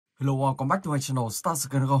Hello, welcome back to my channel, Start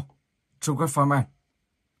Second Go. True great Failman.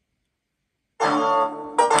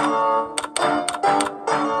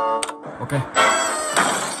 Okay.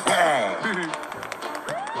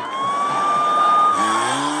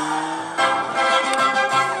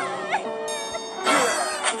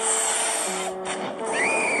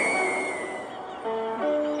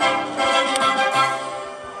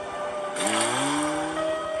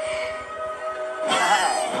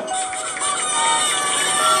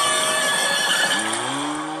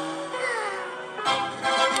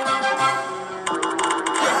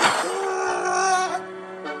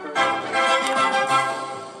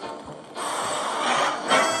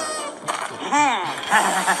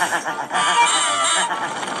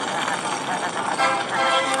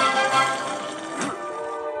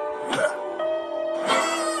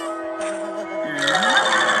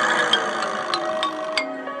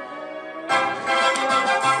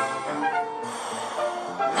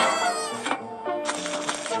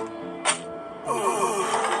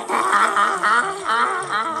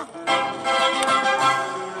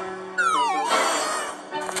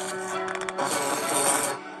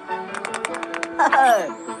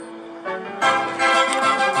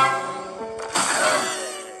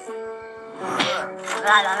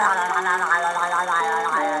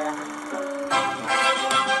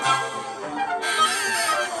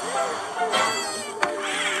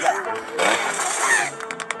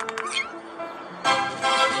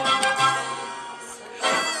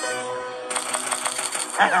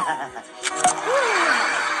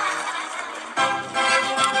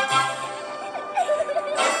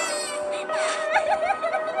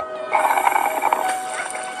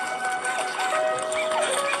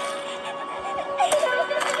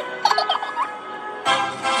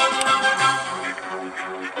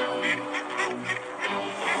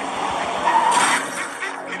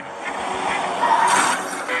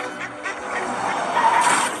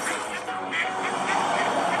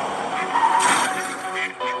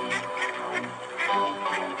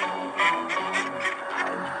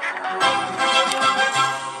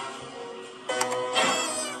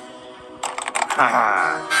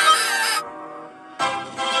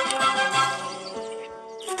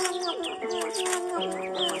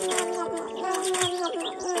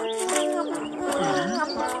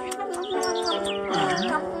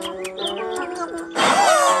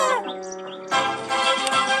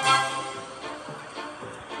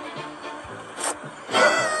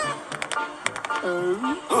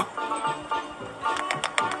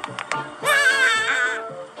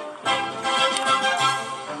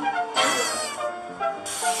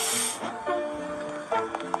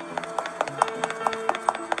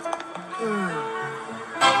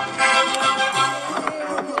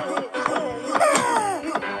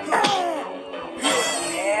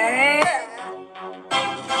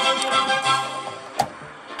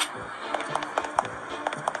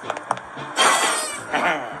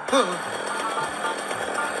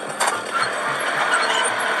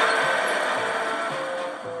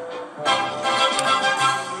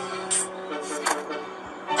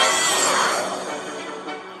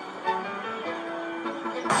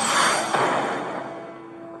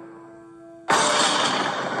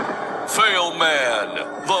 Failman,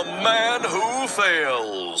 the man who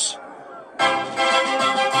fails.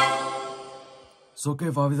 Ok,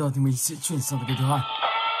 và bây giờ thì mình sẽ chuyển sang cái thứ hai.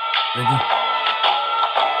 Bendy.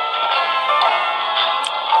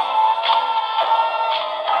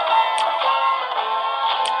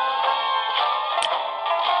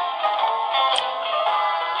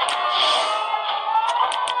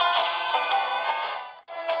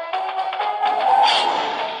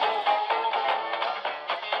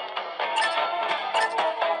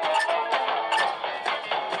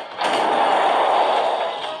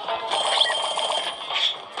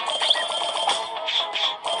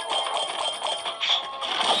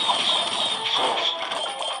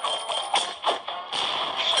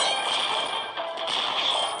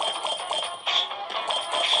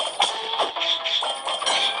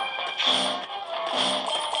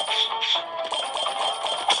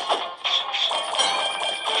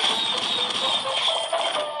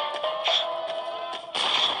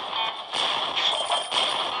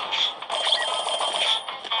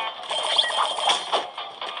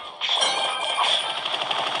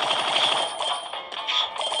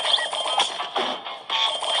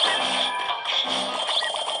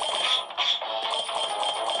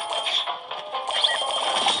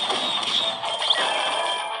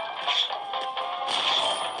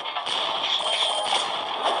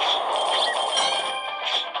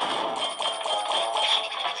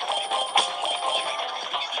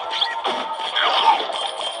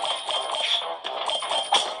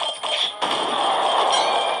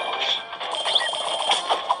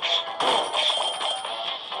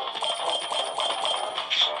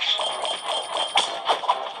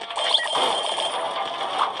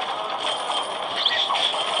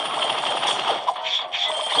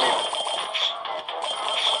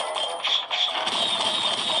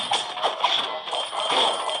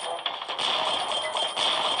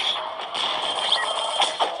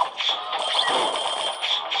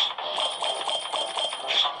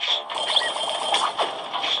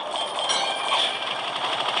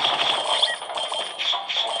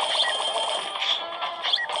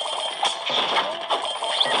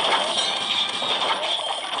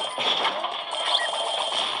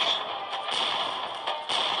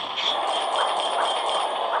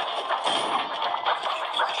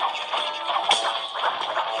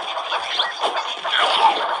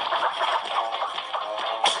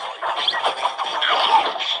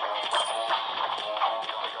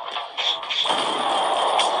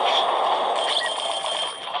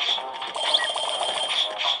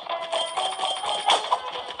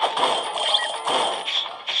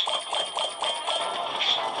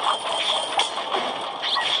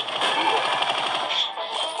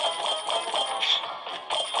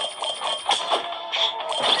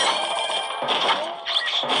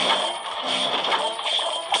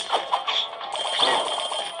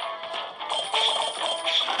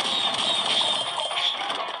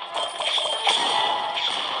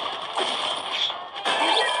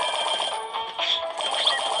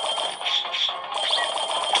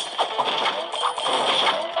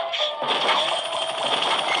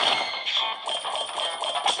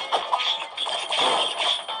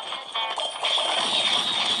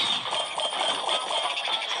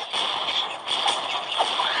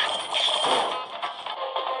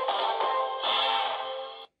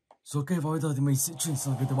 So che voi date mai si chin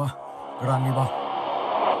sa che te va. Grandi va.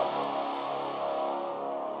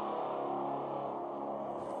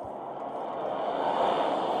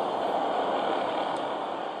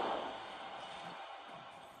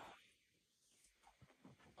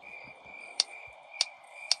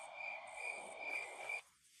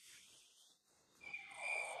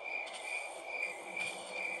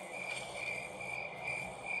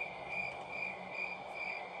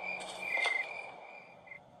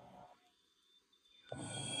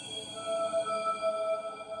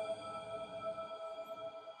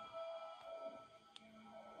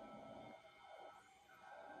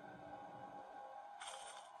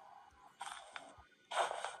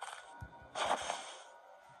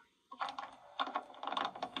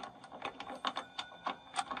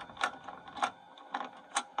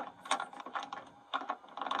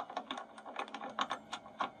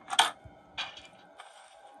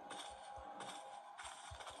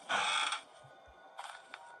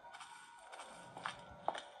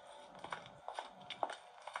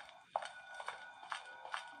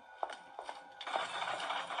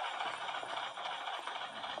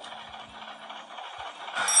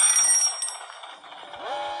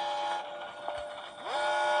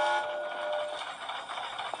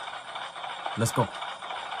 Let's go.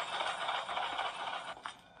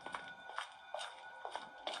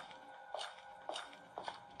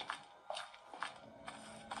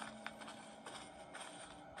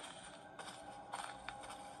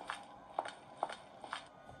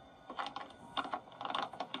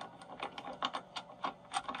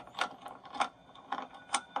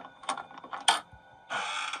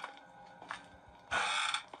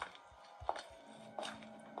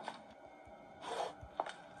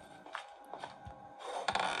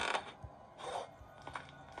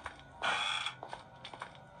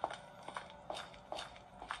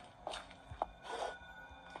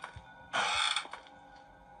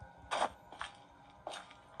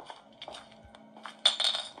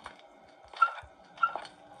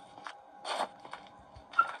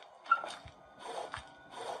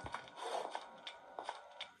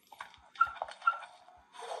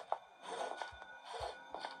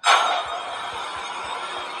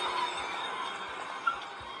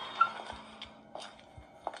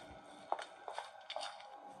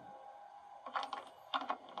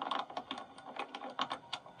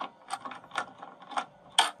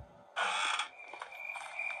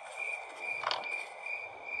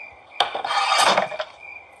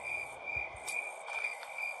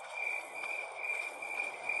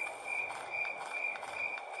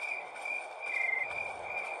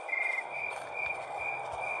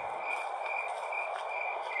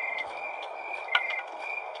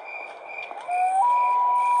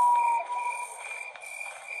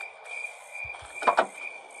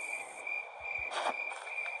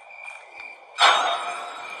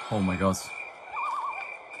 Oh my god.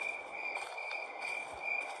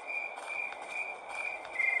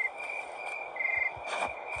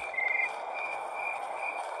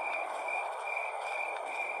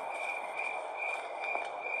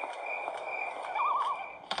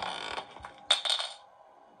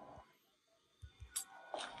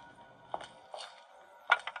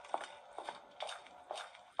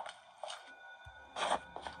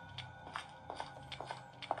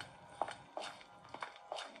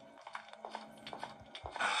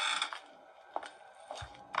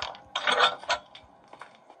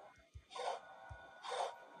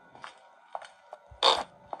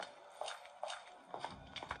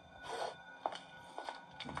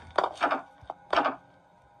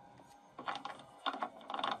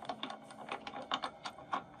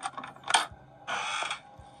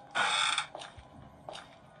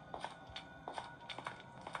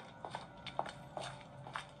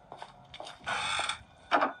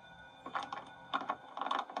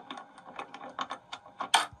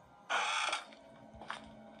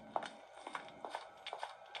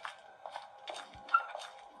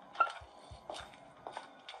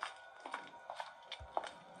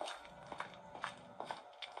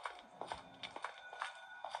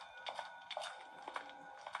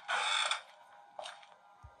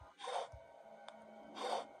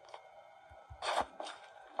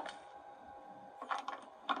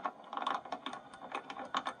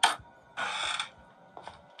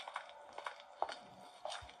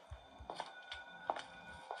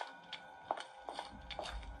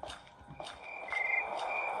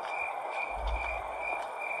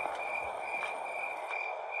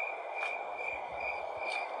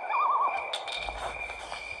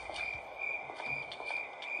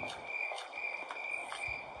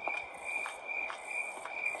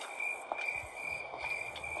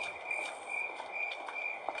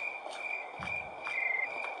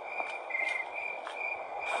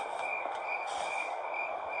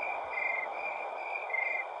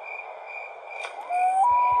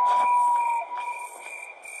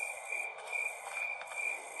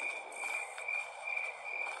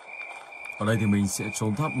 Ở đây thì mình sẽ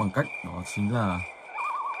trốn thoát bằng cách đó chính là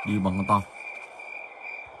đi bằng con tàu.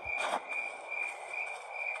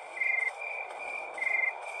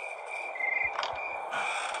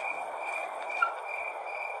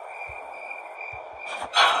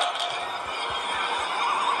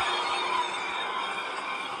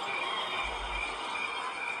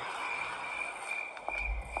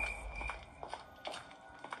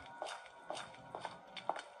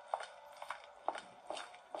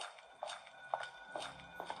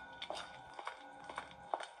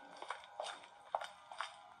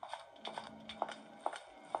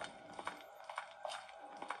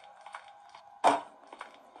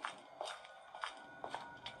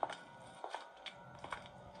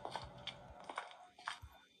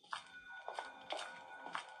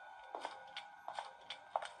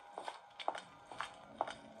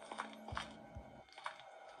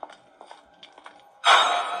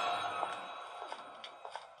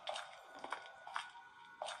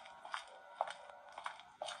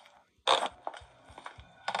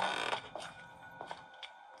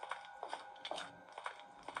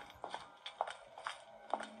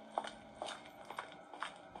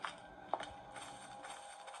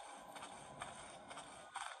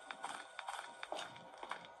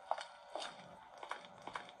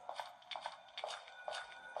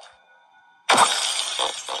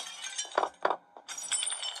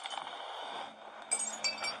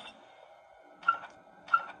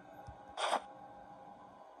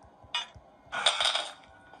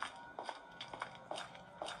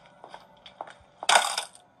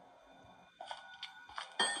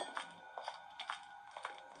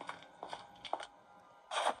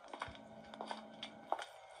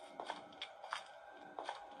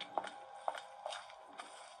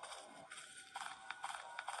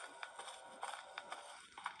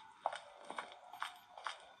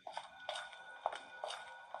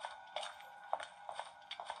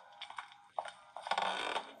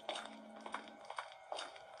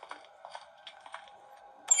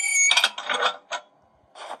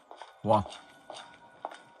 Wow.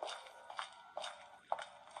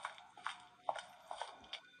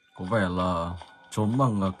 Có vẻ là trốn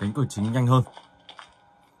bằng cánh cửa chính nhanh hơn.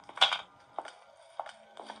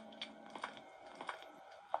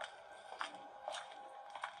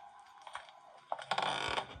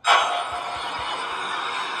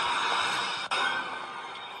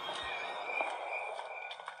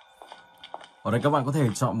 Ở đây các bạn có thể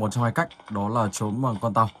chọn một trong hai cách, đó là trốn bằng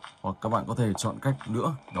con tàu, hoặc các bạn có thể chọn cách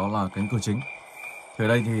nữa, đó là cánh cửa chính. Thì ở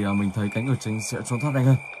đây thì mình thấy cánh cửa chính sẽ trốn thoát nhanh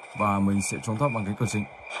hơn, và mình sẽ trốn thoát bằng cánh cửa chính.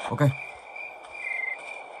 Ok.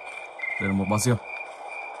 Đây là một bao siêu.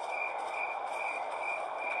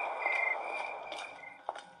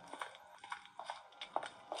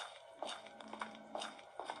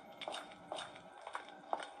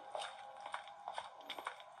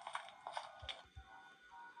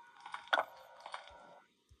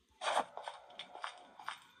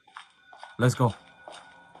 Let's go.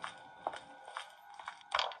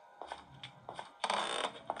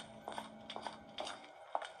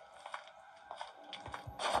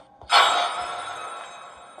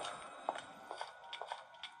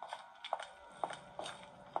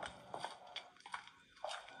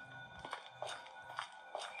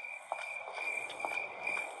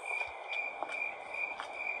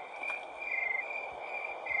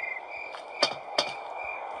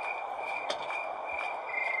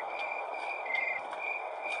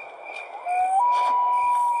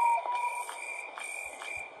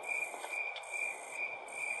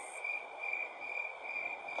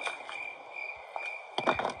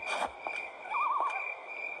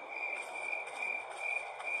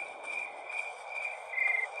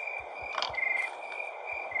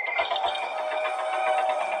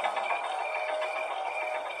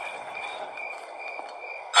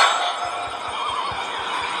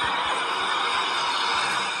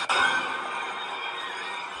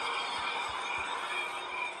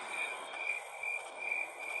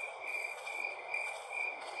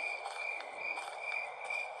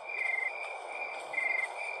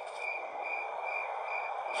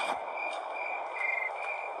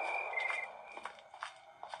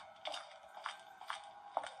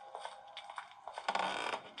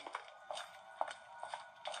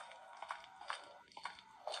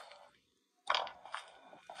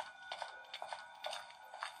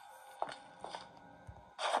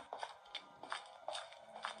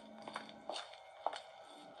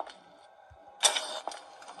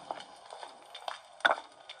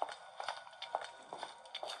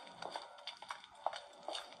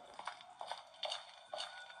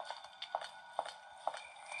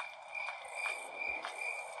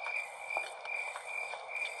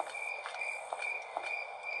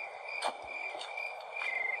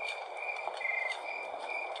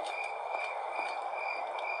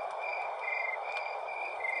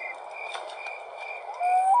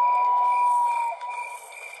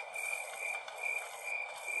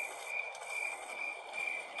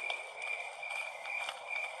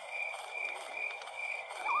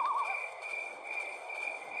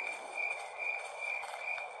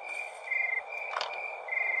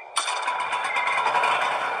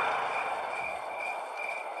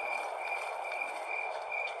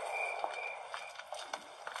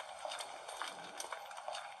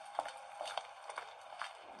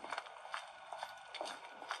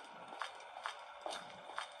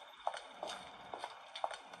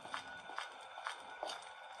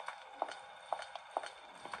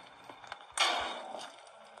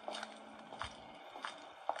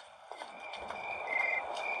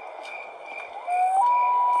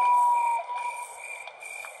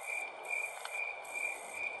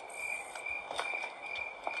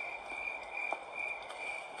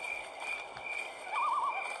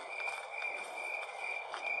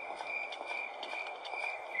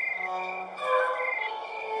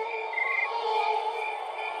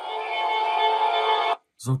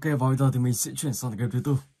 Rồi ok, và bây giờ thì mình sẽ chuyển sang game thứ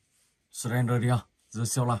tư. Slendrina the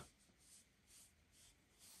Cellar.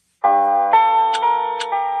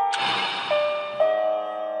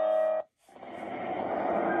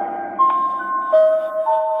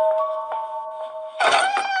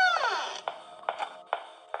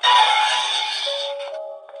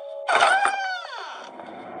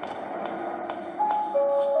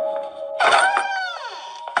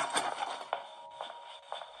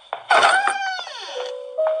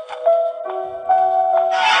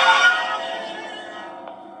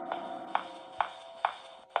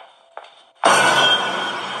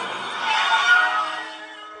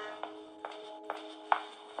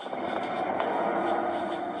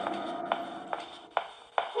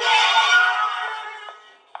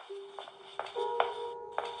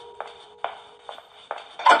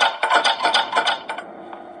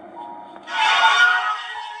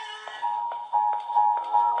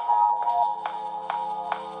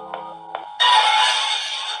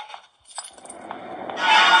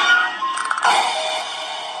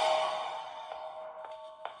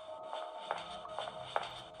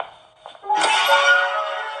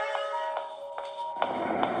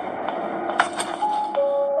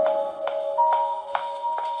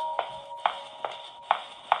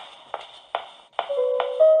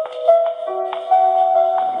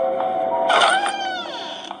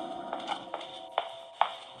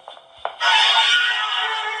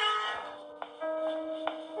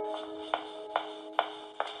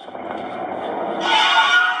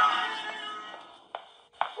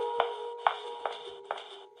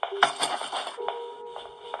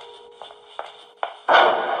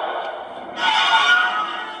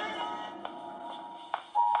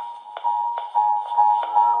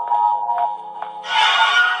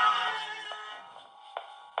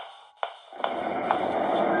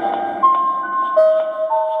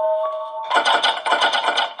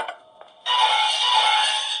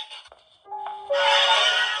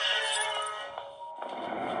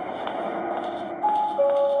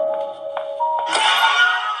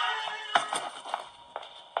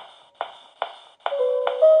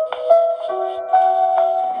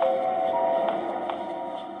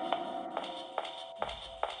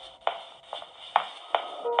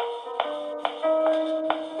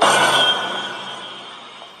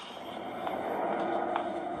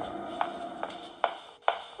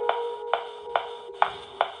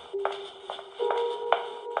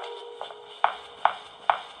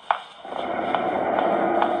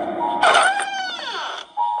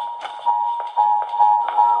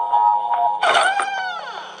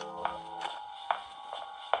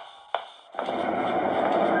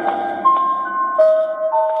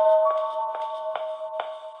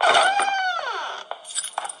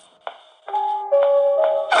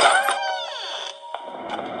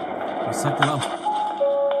 Sách thứ 5.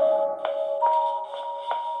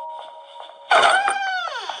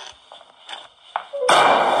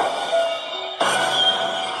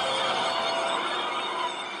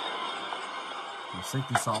 Sách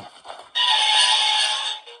thứ 6.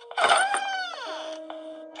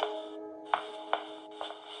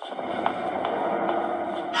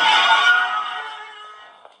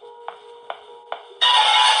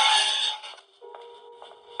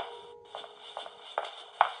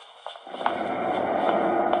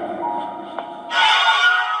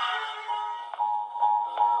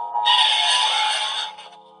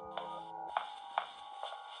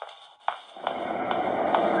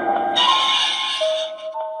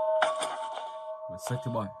 Sách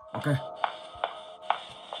thứ 7. Ok.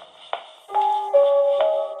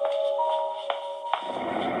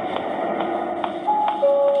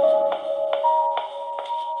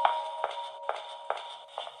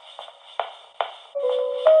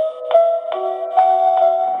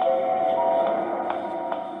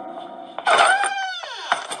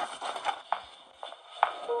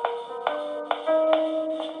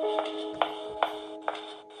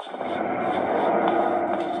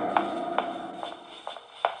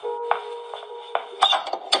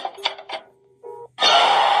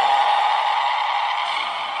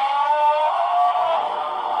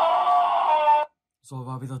 Rồi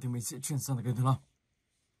và bây giờ thì mình sẽ chuyển sang game thứ 5.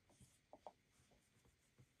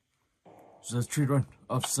 The Children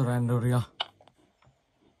of Slendrina.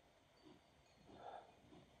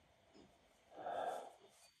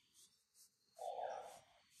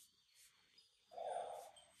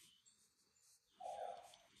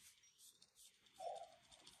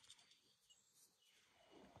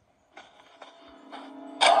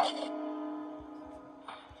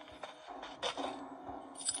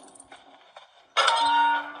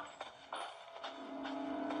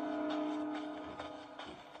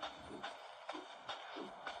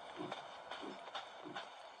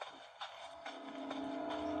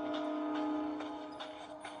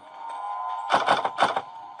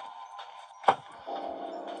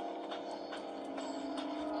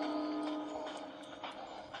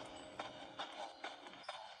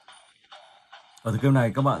 Ở game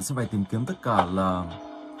này các bạn sẽ phải tìm kiếm tất cả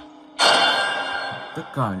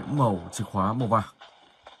những màu chìa khóa màu vàng.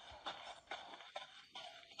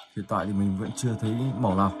 Hiện tại thì mình vẫn chưa thấy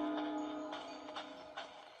màu nào.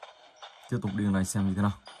 Tiếp tục đi đường này xem như thế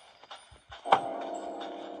nào.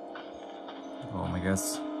 Oh my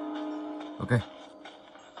god. Ok.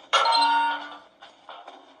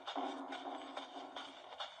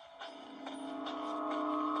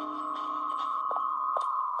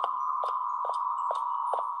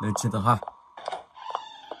 Lên trên tầng 2.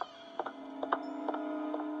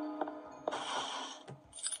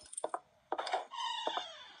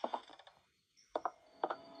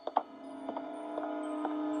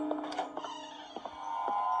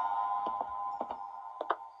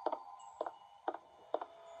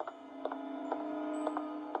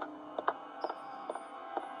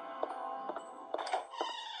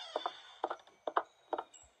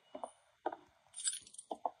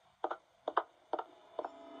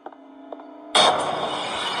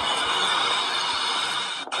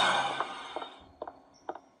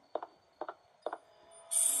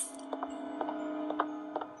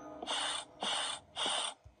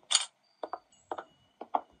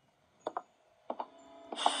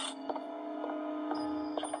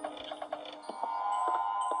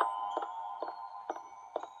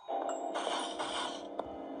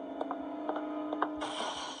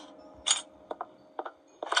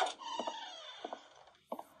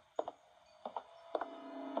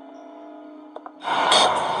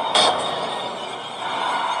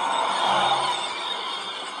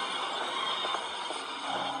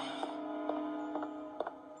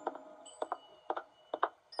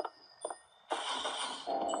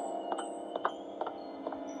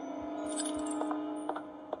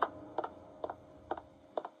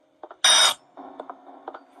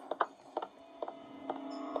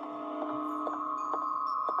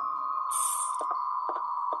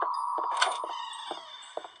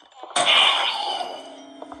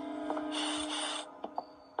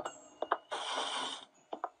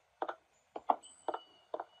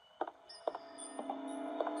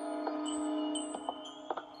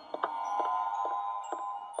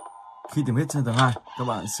 Khi tìm hết trên tầng 2, các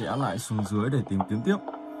bạn sẽ lại xuống dưới để tìm kiếm tiếp.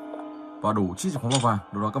 Và đủ chiếc chìa khóa màu vàng,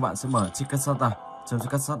 lúc đó các bạn sẽ mở chiếc cassette ra. Trong chiếc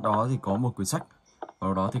cassette đó thì có một quyển sách. Và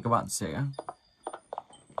lúc đó thì các bạn sẽ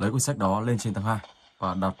lấy quyển sách đó lên trên tầng 2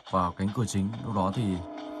 và đặt vào cánh cửa chính. Lúc đó thì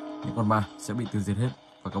những con ma sẽ bị tiêu diệt hết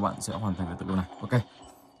và các bạn sẽ hoàn thành được tựa game này. Ok.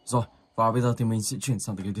 Rồi, và bây giờ thì mình sẽ chuyển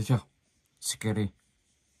sang tựa game tiếp theo. Scary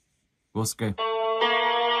Ghost Game.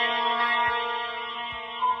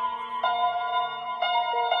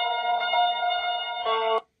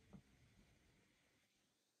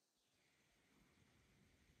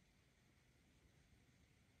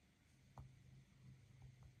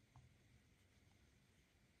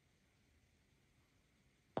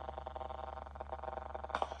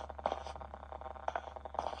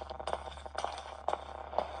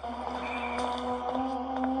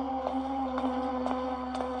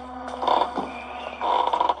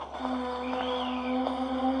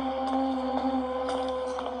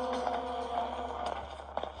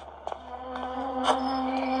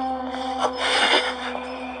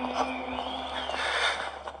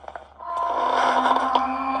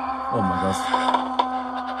 Oh my gosh.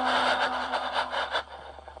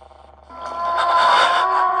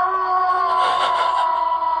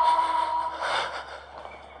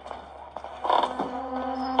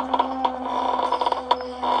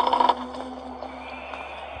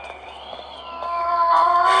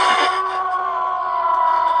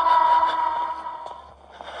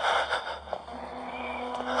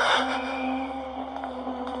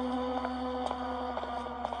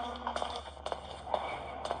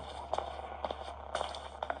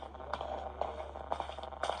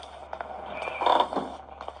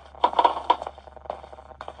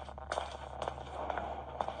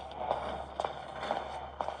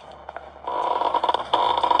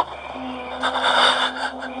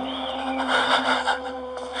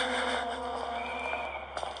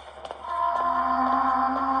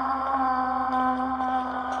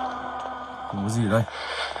 Không có gì ở đây.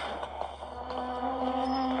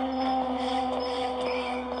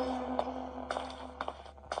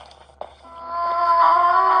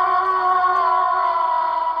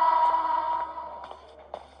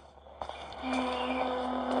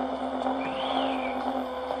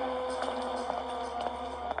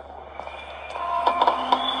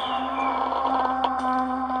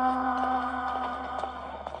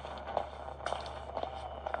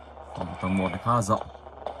 Tầng 1 khá là rộng.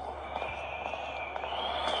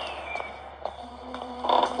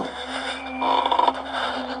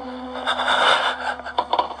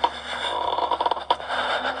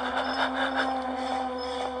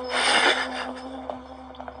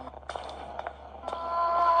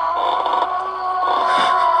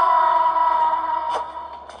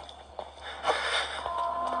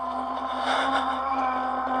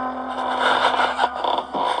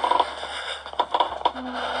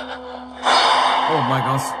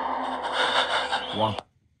 Wow,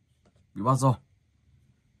 bị bắt rồi.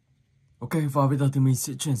 Ok, và bây giờ thì mình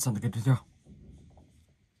sẽ chuyển sang cái tiếp theo.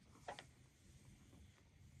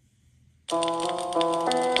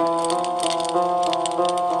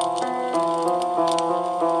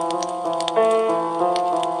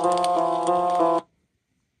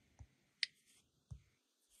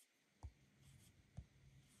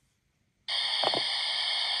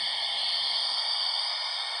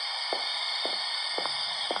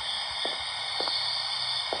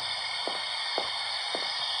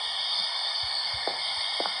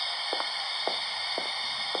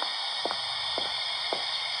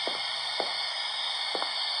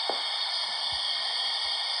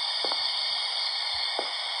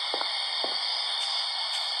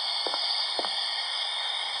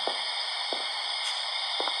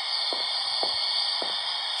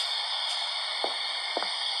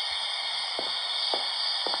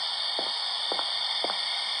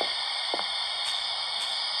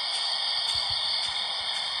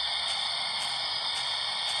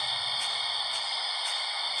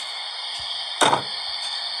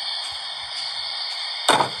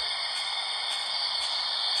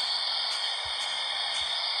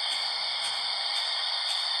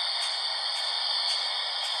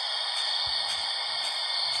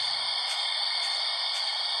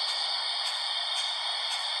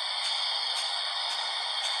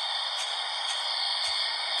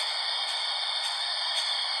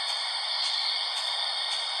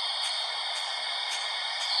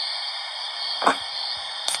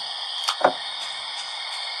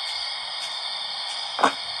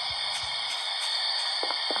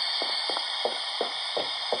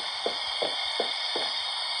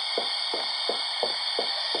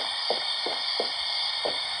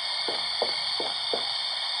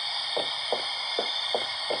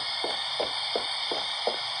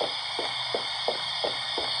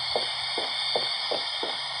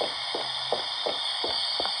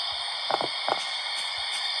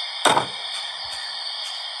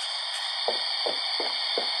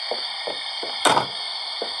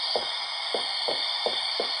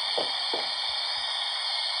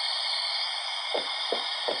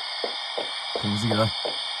 Không gì đây.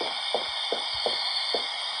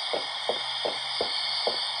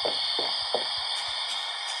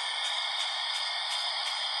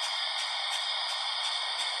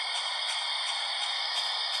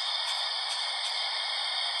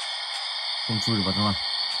 Không chui được vào trong này.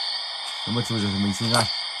 Nếu mà chui được thì mình chui ngay.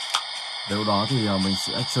 Nếu đó thì mình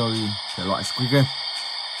sẽ chơi thể loại Squid Game.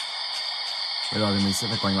 Bây giờ thì mình sẽ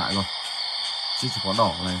phải quay lại rồi. Chiếc chìa khóa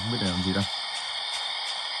đỏ này không biết để làm gì đây.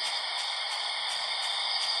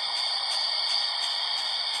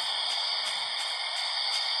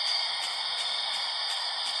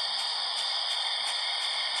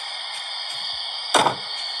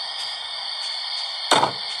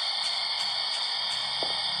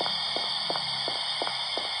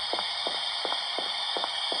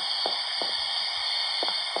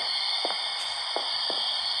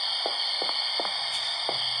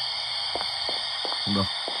 Không được.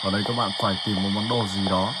 Ở đây các bạn phải tìm một món đồ gì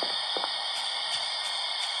đó.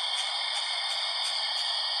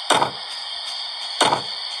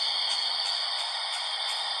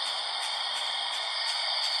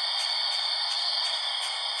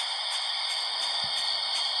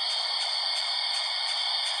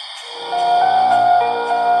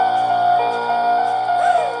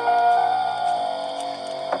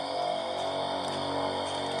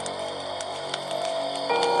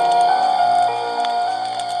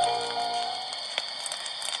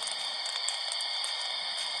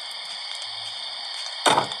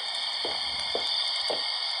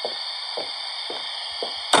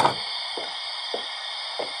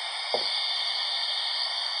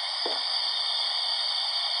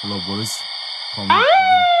 Hello police. Không.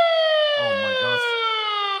 Oh my god.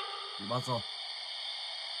 Bị bắt rồi.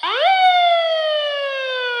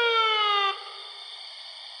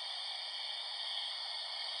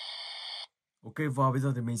 Ok, và bây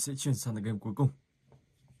giờ thì mình sẽ chuyển sang game cuối cùng.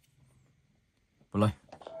 Play.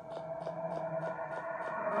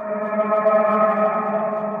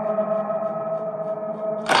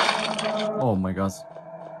 Oh my god.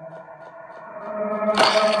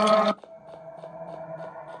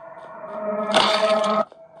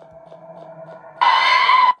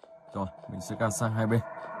 Rồi, mình sẽ can sang hai bên.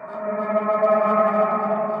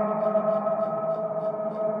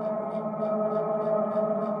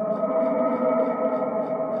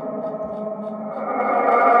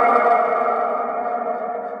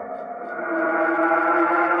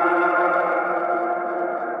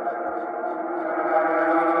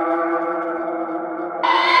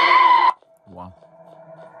 Wow.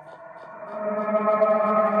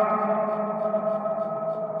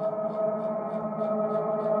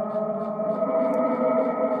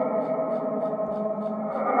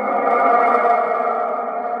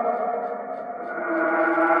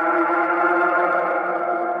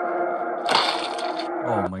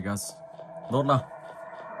 gas. Nốt nào.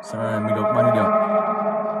 Xem này mình được bao nhiêu điểm.